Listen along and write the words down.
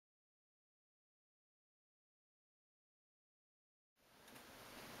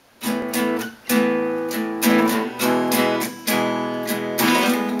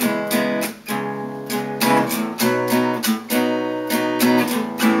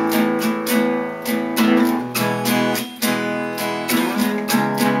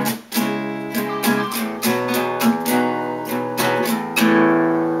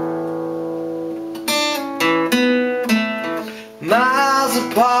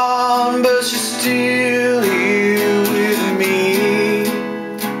gone, but she's still here with me,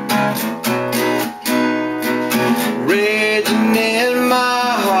 raging in my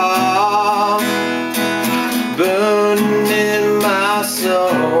heart, burning in my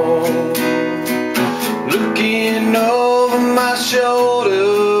soul, looking over my shoulder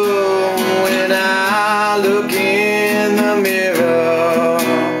when I look in the mirror,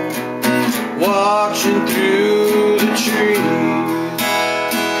 watching through the trees,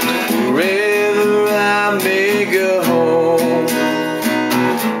 wherever I may go,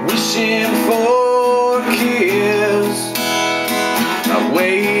 wishing for a kiss. I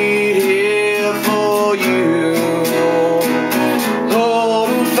wait here for you,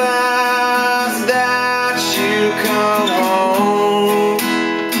 holding fast that you come home,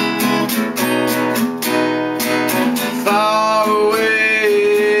 far away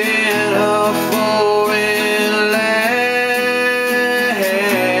in a foreign land.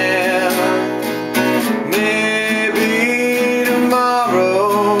 Maybe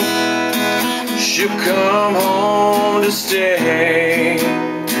tomorrow she'll come home to stay.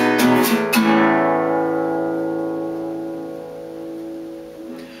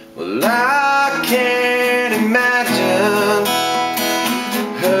 Well, I can't imagine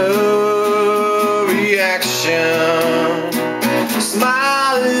her reaction,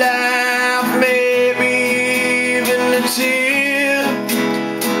 smile, laugh, maybe even a tear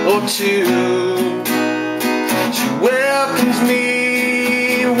or two. She welcomes me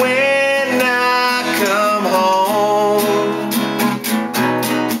when I come home,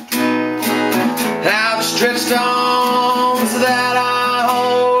 outstretched arms that I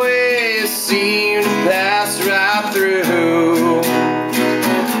always seem to pass right through,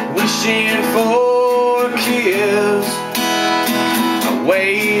 wishing for a kiss. I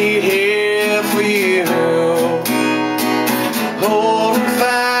wait here for you, holding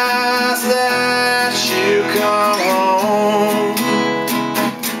fast that you come home,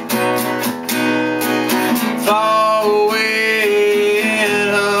 far away in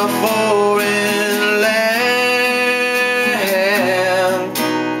a foreign land.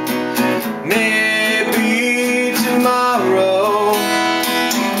 Maybe tomorrow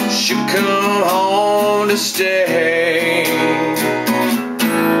she'll come home to stay.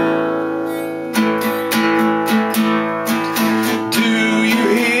 Do you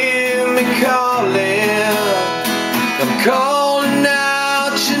hear me calling? I'm calling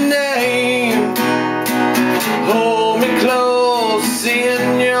out your name. Hold me close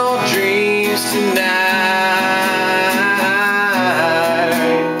in your dreams tonight.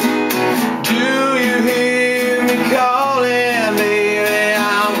 Do you hear me calling, baby?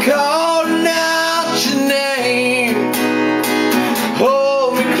 I'm calling out your name.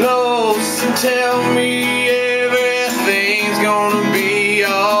 Hold me close and tell me everything's gonna be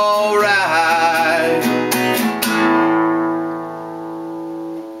alright.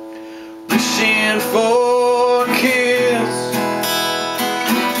 Wishing for a kiss,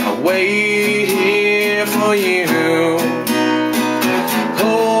 I wait here for you,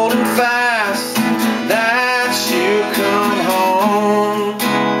 holding fast that you come home,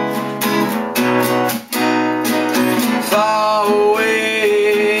 far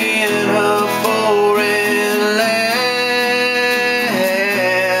away in a foreign land.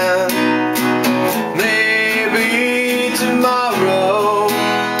 Maybe tomorrow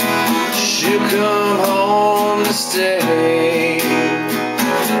she'll come home to stay.